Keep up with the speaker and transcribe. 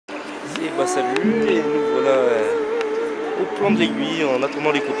Et bah salut, et nous voilà au plan de l'Aiguille en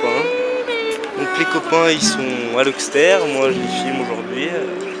attendant les copains. Donc les copains ils sont à l'Eugster, moi je les filme aujourd'hui.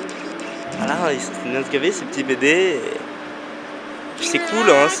 Voilà, ils sont en train de bien se gaver ces petits BD. Et puis c'est cool,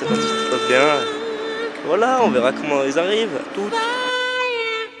 hein, ça se passe bien. Voilà, on verra comment ils arrivent, toutes.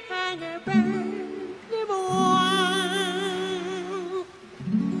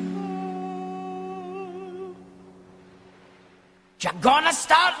 You're gonna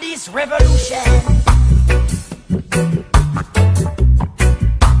start this revolution.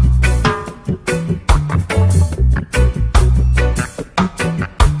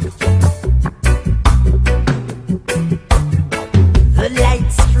 The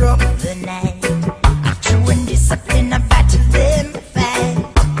light struck the night. A true and discipline, a battle them fight.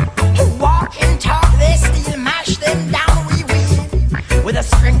 Who walk and talk, they still mash them down. We win with the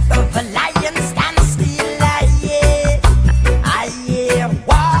strength of a lion. Stand still,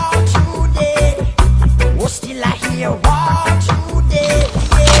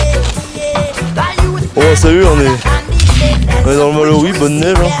 Oh salut, on est dans le Malawi, bonne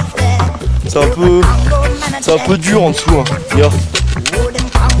neige hein. C'est un peu dur en dessous hein. Regarde.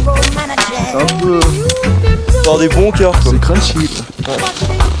 C'est un peu par des bons cœurs quoi. C'est crunchy. Ouais.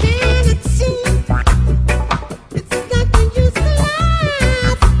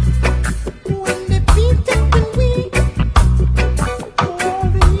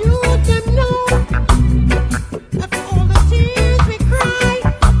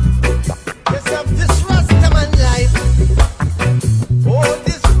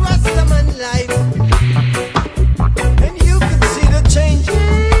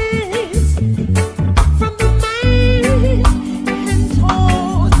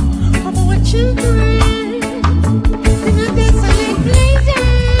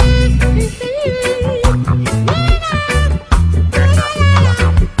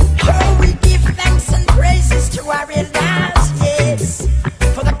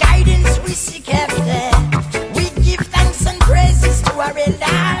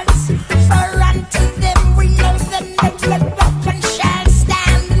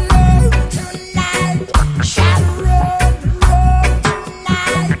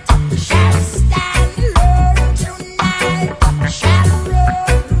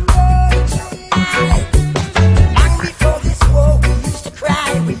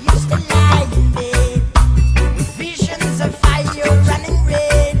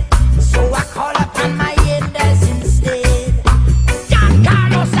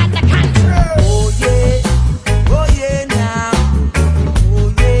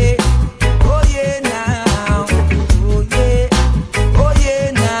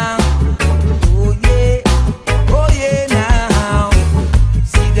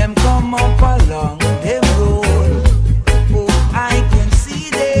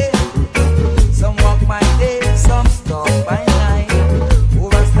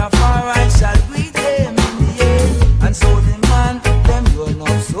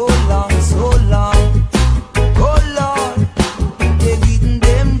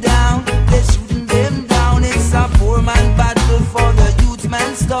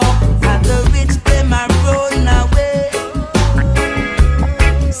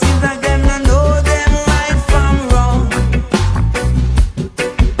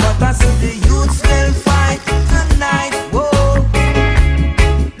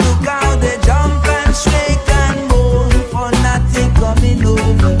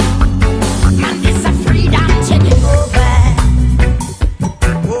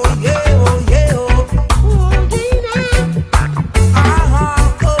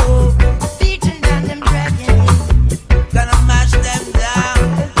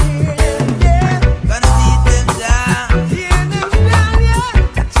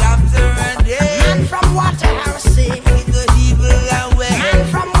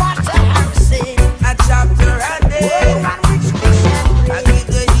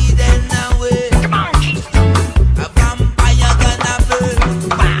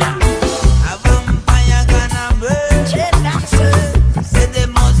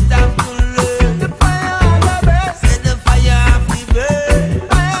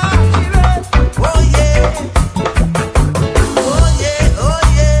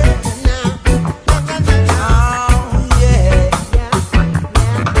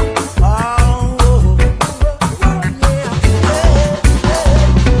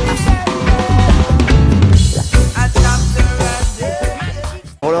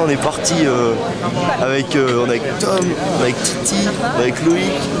 On est parti avec Tom, avec Titi, avec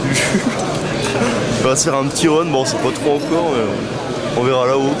Loïc. On va se faire un petit run, bon c'est pas trop encore, mais on verra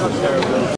là-haut.